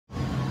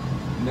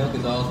Milk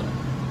is awesome.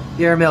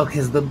 Your milk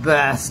is the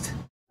best.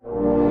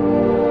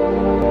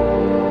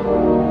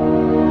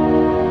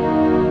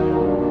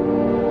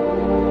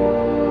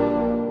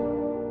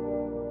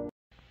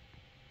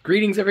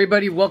 Greetings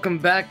everybody, welcome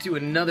back to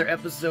another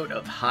episode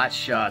of Hot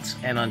Shots.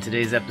 And on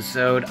today's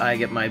episode, I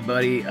get my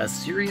buddy, a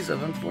series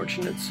of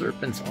unfortunate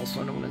serpents,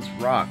 also known as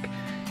Rock,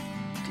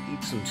 to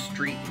eat some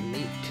street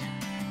meat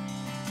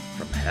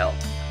from hell.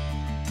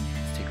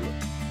 Let's take a look.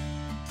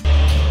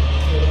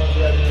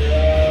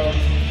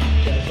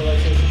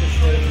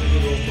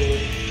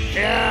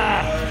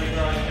 Yeah!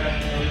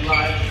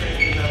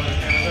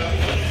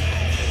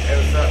 Hey,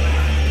 what's up?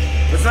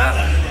 What's up?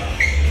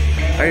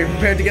 Are you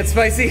prepared to get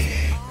spicy?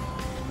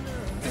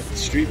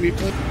 Street meat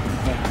food?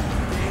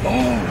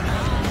 Oh!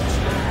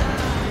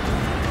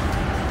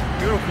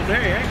 Beautiful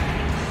day, eh?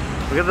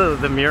 Look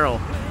at the mural.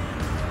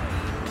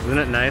 Isn't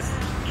it nice?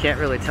 Can't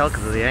really tell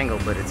because of the angle,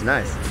 but it's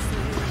nice.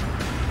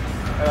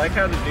 I like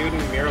how the dude in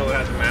the mural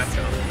has a mask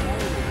on.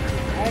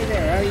 Hi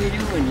there, how you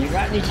doing? You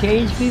got any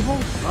change, people?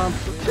 I'm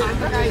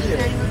the guy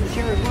standing on the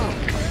chair as well.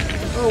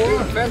 Oh,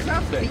 wow,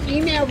 fantastic. He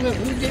emailed me,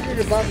 he did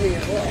it above me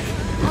as well.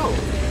 Oh,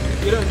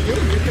 you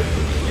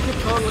could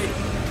totally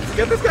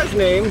get this guy's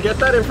name, get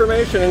that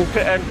information,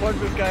 and plug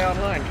this guy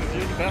online, because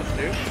you're the best,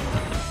 dude.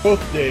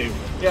 Both Dave.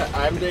 Yeah,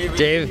 I'm Dave.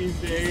 Dave. He's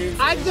Dave.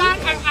 I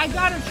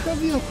got a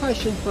trivial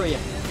question for you.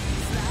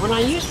 When I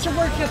used to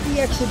work at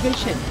the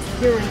exhibition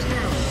here in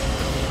town,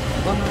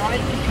 when the ride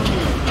would come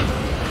in,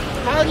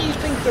 how do you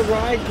think the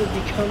ride would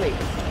be coming?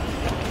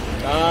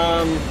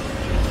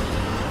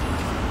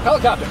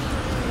 Helicopter.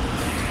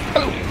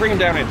 Oh, bring him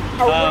down in.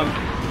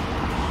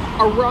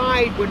 A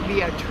ride would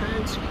be a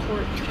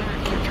transport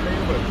tractor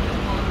trailer.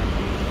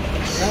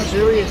 No,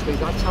 seriously,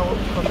 that's how it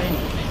would come in.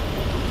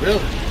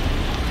 Really?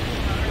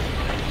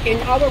 In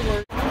other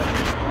words,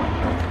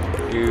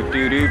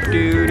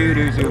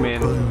 zoom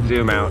in,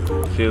 zoom out,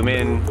 zoom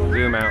in,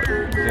 zoom out,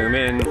 zoom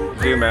in,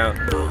 zoom out.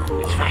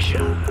 It's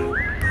fashion.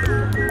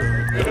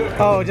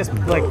 Oh, just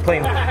like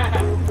plain.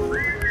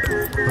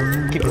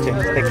 Keep it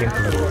change. Thank you.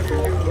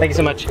 Thank you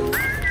so much.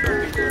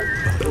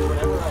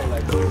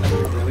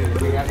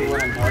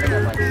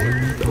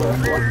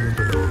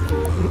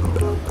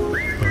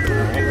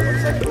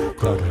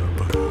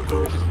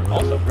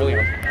 Also, really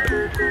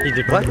awesome. You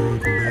did what? I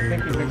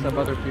think he picks up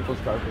other people's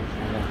garbage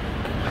and then,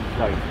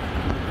 like,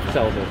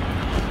 sells it.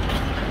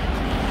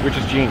 Which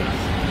is genius.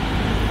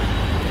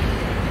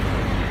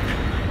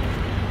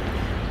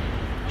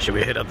 Should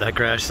we hit up that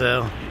garage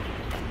sale?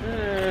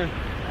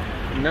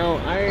 No,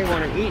 I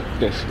want to eat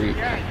this week.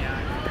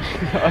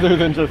 Other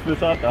than just this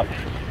hot dog.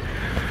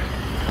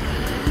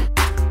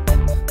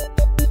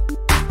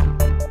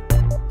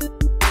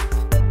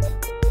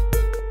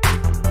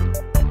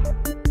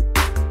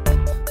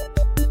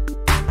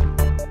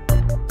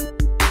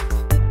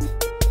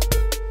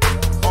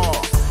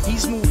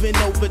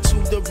 Over to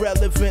the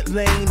relevant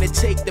lane to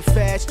take the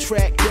fast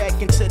track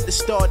back into the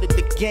start of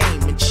the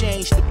game and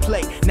change the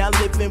play. Now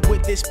living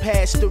with this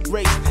past the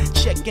race,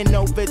 checking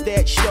over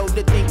that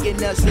shoulder,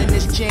 thinking us in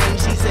his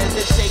James. He's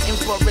hesitating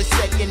for a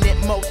second at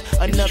most.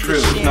 Another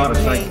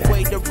champagne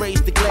way to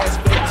raise the glass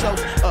for the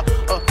toast.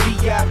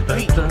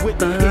 VIP with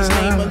his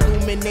name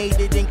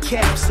illuminated in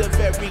caps, a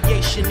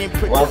variation in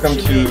production. Welcome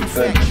to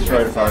the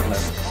Detroit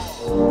apartment.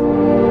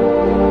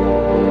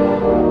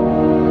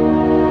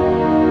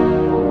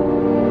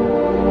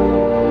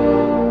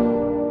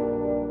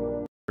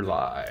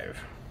 Live.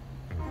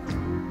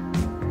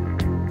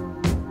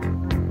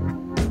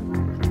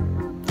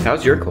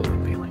 How's your cold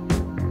feeling?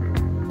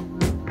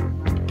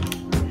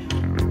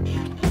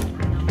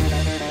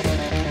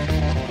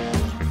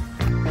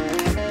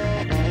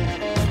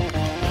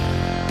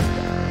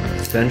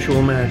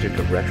 Sensual magic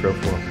of retro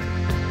form.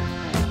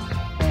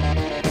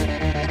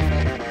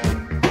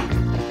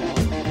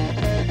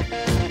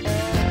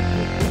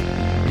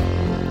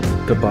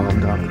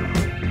 TheBomb.com.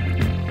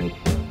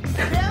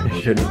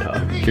 You shouldn't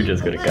talk. You're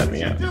just gonna cut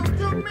me out.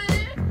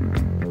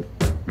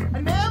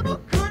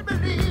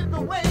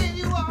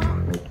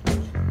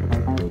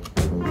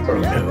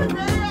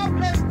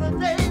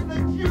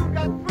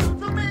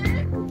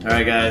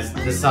 Alright guys,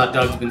 this hot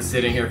dog's been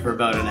sitting here for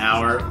about an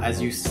hour.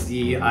 As you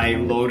see, I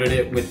loaded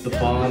it with the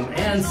bomb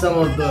and some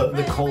of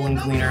the colon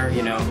cleaner.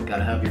 You know,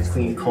 gotta have your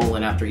clean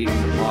colon after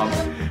eating the bomb.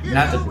 I'm gonna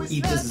have to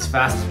eat this as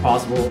fast as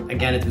possible.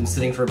 Again, it's been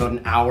sitting for about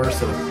an hour,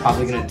 so it's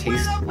probably gonna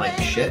taste like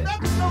shit.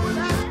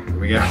 Here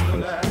we go.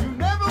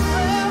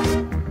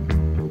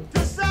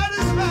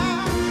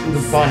 The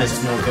bun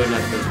is no good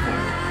at this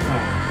point.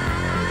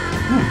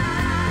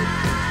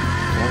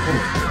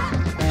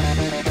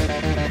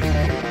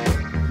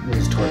 This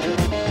is torture.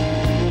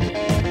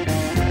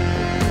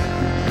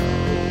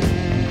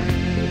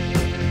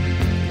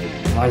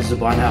 Why does the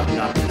bun have to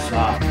not be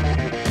soft?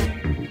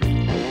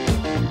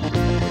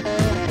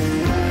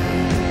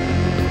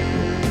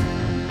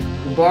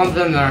 The bun's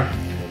in there.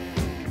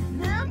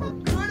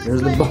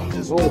 There's the bun.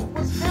 Oh.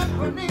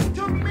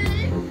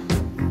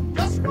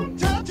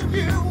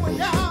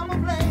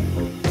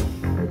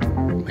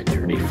 My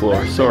dirty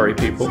floor. Sorry,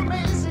 people.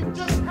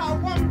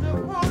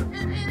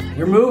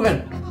 You're moving.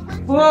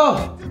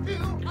 Whoa.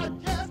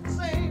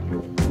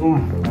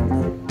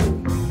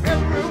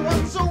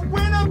 Everyone's a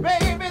winner,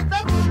 baby,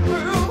 that's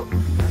true.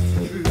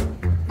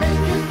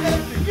 Making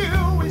love to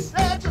you is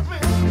such a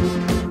thrill.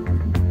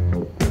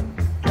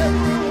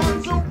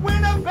 Everyone's a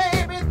winner,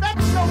 baby,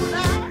 that's no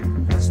lie.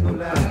 That's no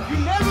lie. You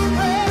never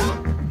fail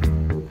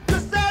to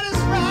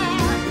satisfy.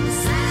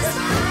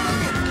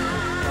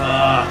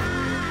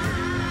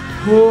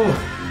 Whew.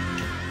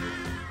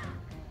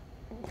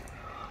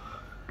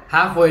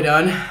 Halfway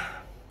done.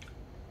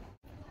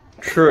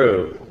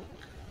 True.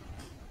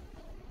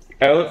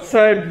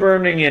 Outside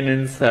burning and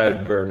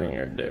inside burning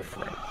are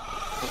different.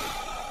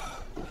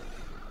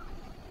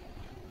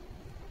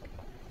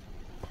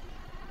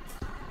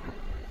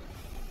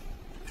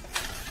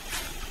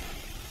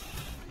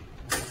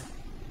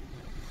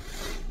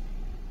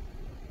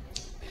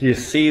 You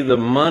see, the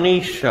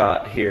money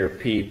shot here,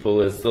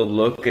 people, is the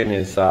look in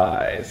his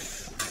eyes.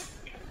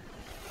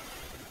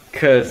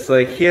 'Cause,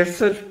 like, he has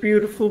such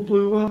beautiful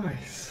blue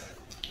eyes.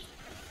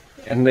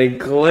 And they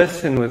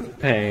glisten with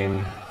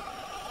pain.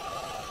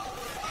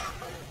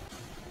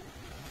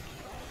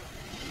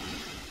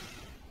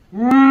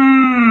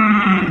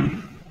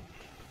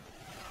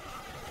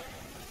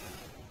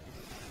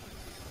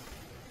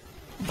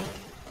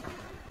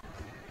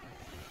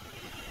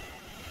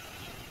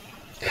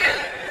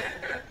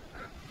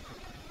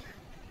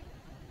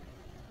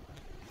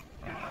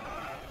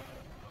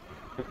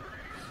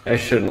 I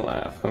shouldn't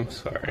laugh, I'm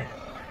sorry.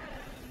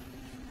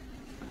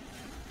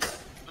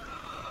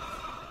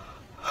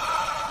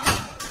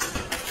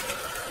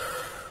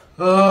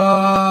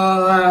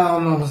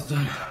 I'm almost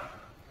done.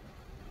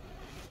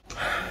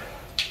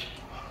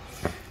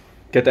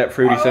 Get that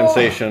fruity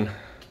sensation.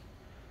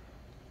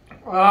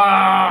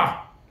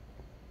 Ah.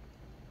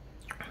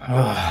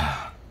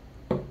 Ah.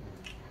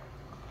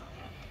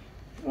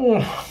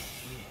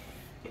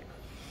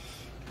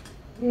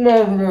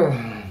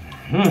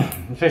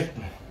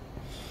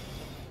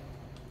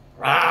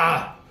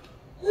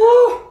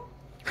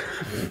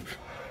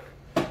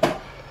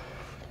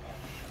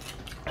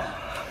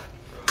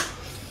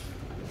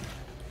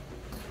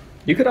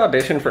 You could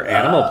audition for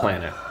Animal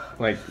Planet,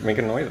 like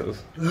making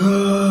noises.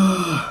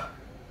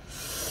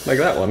 Like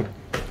that one.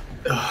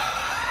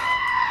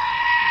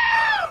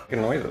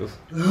 Making noises.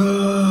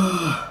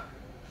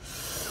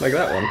 Like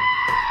that one.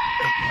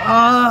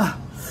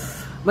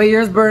 My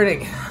ear's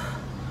burning.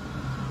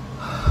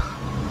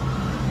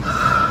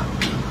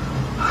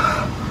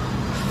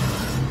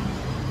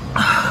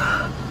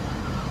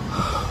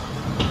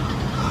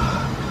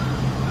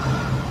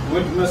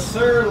 Would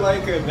Monsieur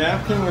like a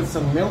napkin with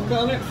some milk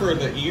on it for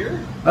the ear?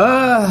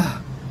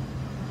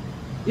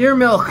 Ear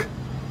milk.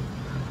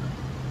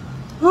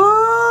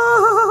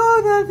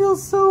 Oh, that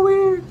feels so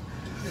weird.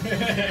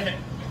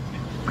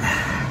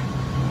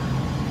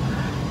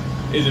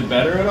 Is it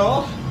better at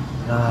all?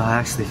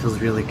 Actually feels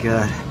really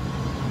good.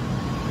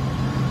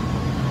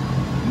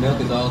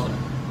 Milk is awesome.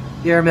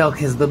 Ear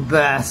milk is the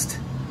best.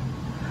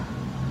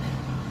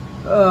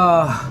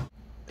 Oh.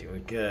 Do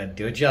it good.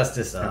 Do it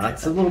justice.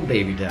 It's a little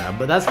baby dab,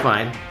 but that's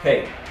fine.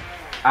 Hey,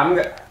 I've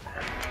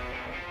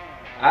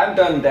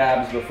done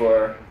dabs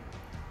before.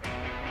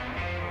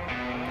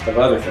 Of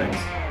other things.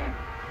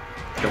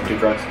 Don't do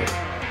drugs here.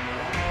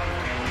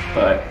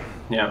 But,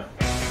 yeah.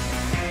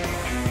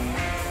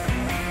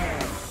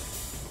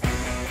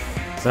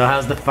 So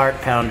how's the fart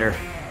pounder?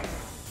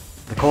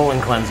 The colon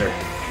cleanser?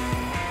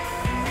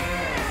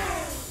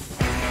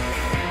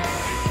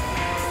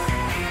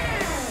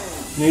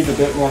 Needs a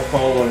bit more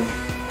colon.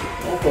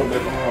 Also a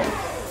bit more.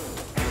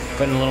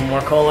 Putting a little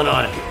more colon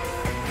on it.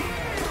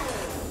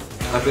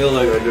 I feel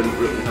like I didn't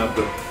really have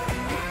the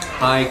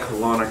high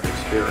colonic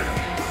experience.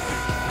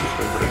 Just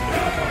gonna put a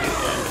dab on the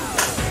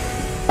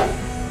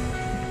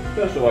end.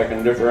 Just so I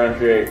can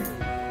differentiate.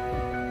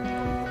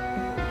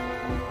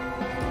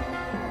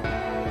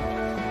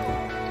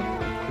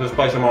 This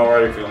place I'm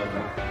already feeling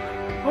good.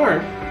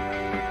 Alright.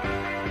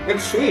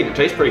 It's sweet, it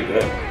tastes pretty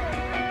good.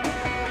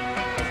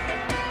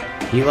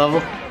 Heat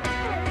level?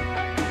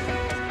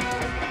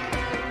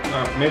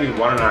 Maybe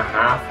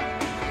 1.5.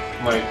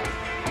 Like,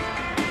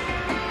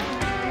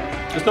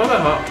 it's not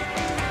that hot.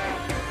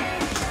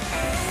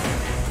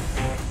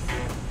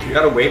 You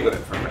gotta wait with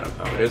it for a minute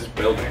though, it is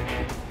building.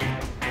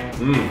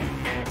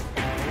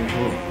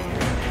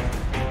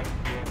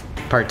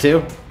 Part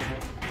 2?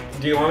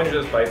 Do you want me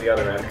to just bite the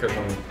other end? Because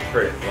I'm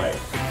pretty light.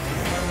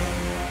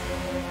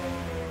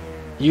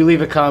 You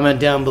leave a comment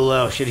down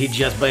below. Should he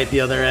just bite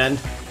the other end?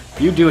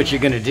 You do what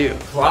you're gonna do.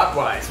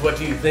 Plot-wise, what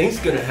do you think's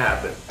gonna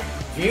happen?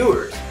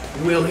 Viewers,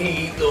 will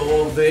he eat the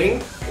whole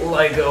thing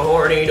like a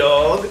horny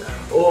dog?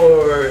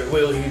 Or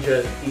will he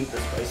just eat the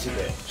spicy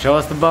bit? Show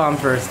us the bomb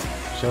first.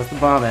 Show us the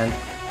bomb end.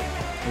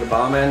 The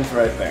bomb end's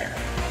right there.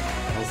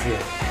 Let's see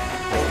it.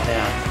 Pull it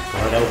down.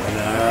 Pull it open.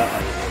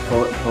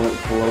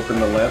 Pull open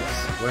the lips.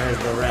 Where's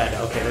the red?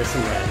 Okay, there's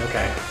some red.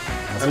 Okay.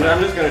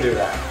 I'm just gonna do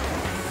that.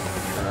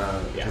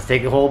 Yeah. Just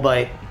take a whole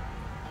bite.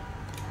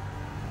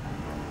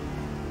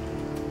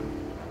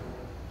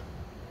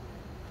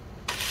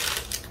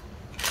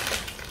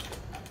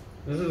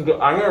 This is good.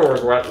 I'm gonna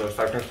regret this.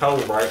 I can tell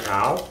you right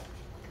now.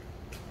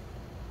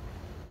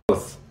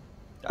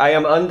 I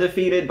am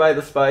undefeated by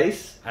the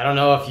spice. I don't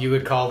know if you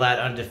would call that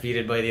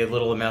undefeated by the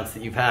little amounts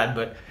that you've had,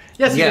 but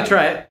yes, you Yeah. can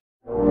try it.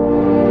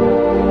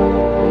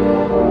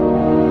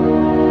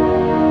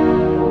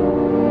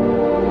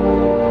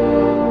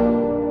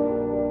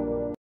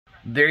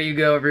 There you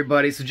go,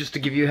 everybody. So just to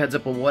give you a heads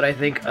up on what I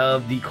think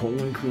of the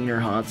colon cleaner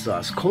hot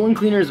sauce. Colon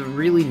cleaner is a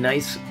really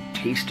nice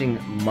tasting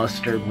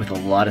mustard with a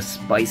lot of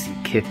spicy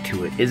kick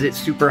to it. Is it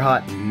super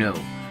hot? No.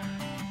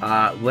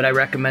 Would I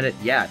recommend it?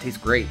 Yeah, it tastes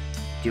great.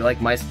 Do you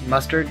like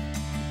mustard? You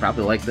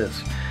probably like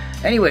this.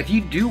 Anyway, if you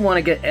do want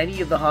to get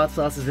any of the hot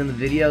sauces in the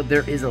video,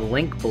 there is a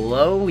link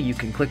below. You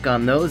can click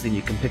on those and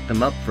you can pick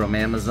them up from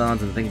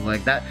Amazons and things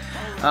like that.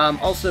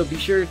 Also, be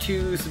sure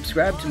to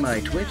subscribe to my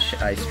Twitch.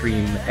 I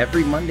stream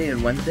every Monday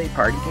and Wednesday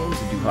party games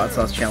and do hot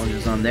sauce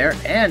challenges on there.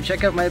 And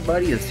check out my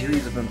buddy, A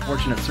Series of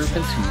Unfortunate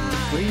Serpents, who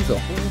plays a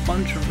whole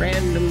bunch of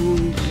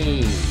random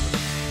games.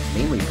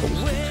 Mainly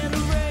Postal 2.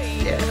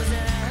 Yeah.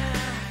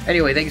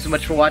 Anyway, thank you so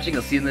much for watching.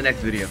 I'll see you in the next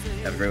video.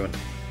 Have a great one.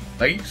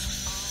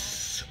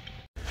 Peace.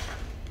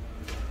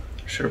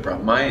 Should have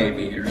brought my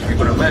aviators. We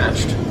would have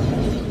matched.